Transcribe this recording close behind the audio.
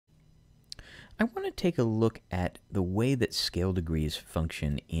I want to take a look at the way that scale degrees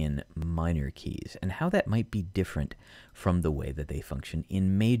function in minor keys and how that might be different from the way that they function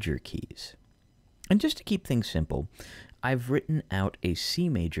in major keys. And just to keep things simple, I've written out a C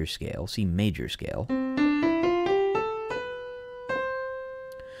major scale,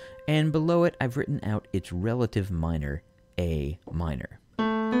 and below it I've written out its relative minor, A minor.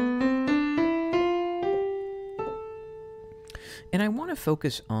 And I want to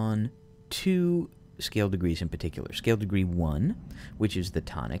focus on two scale degrees in particular, scale degree 1, which is the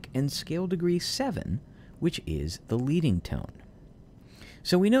tonic, and scale degree 7, which is the leading tone.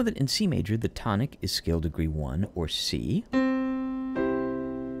 So we know that in C major, the tonic is scale degree 1, or C, and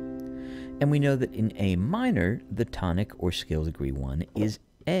we know that in A minor, the tonic, or scale degree 1, is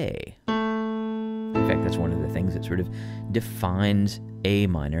A. In fact, that's one of the things that sort of defines A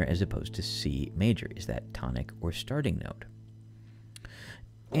minor as opposed to C major, is that tonic or starting note.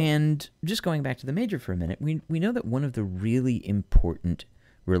 And just going back to the major for a minute, we know that one of the really important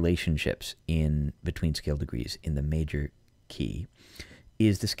relationships between scale degrees in the major key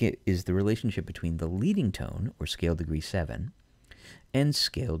is the relationship between the leading tone, or scale degree 7, and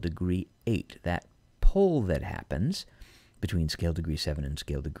scale degree 8. That pull that happens between scale degree 7 and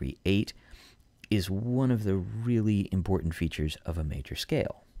scale degree 8 is one of the really important features of a major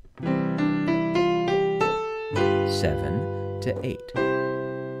scale. 7 to 8.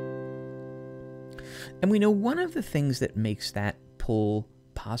 And we know one of the things that makes that pull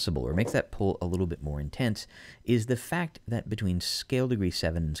possible, or makes that pull a little bit more intense, is the fact that between scale degree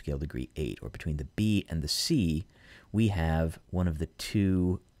 7 and scale degree 8, or between the B and the C, we have one of the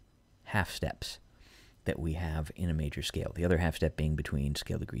two half steps that we have in a major scale. The other half step being between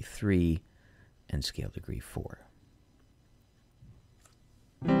scale degree 3 and scale degree 4.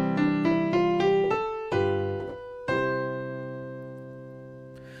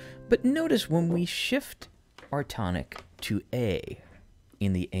 But notice when we shift our tonic to A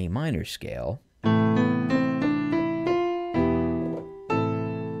in the A minor scale,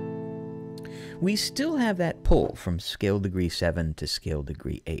 we still have that pull from scale degree 7 to scale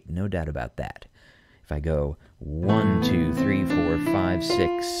degree 8, no doubt about that. If I go 1, 2, 3, 4, 5,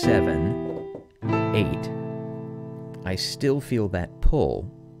 6, 7, 8, I still feel that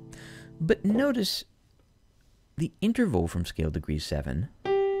pull. But notice the interval from scale degree 7,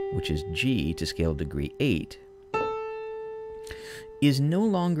 which is G, to scale degree 8, is no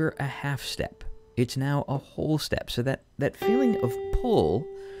longer a half step. It's now a whole step. So that feeling of pull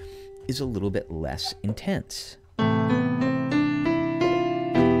is a little bit less intense.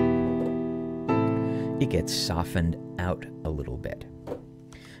 It gets softened out a little bit.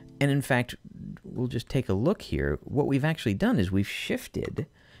 And in fact, we'll just take a look here. What we've actually done is we've shifted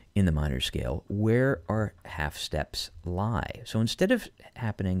in the minor scale where our half steps lie. So instead of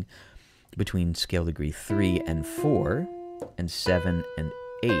happening between scale degree 3 and 4 and 7 and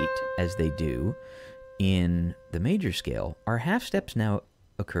 8 as they do in the major scale, our half steps now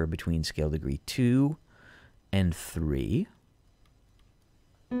occur between scale degree 2 and 3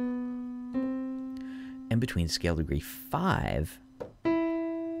 and between scale degree 5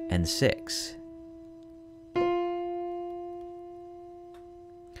 and 6.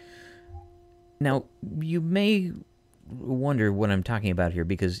 Now, you may wonder what I'm talking about here,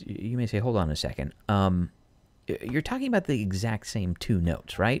 because you may say, hold on a second. You're talking about the exact same two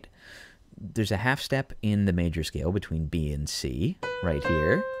notes, right? There's a half step in the major scale between B and C, right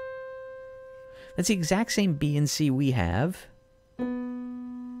here. That's the exact same B and C we have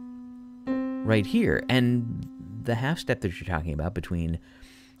right here. And the half step that you're talking about between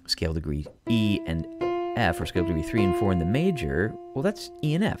scale degree E and F, or scale degree 3 and 4 in the major, well, that's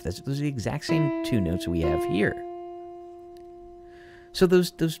E and F. Those are the exact same two notes we have here. So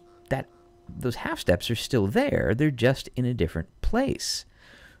those half steps are still there. They're just in a different place.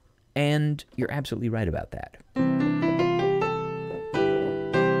 And you're absolutely right about that.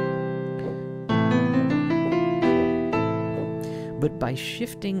 But by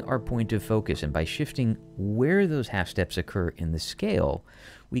shifting our point of focus and by shifting where those half steps occur in the scale,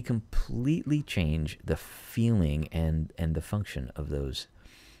 we completely change the feeling and the function of those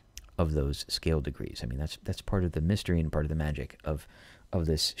scale degrees. I mean, that's part of the mystery and part of the magic of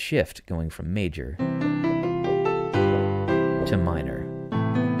this shift going from major to minor.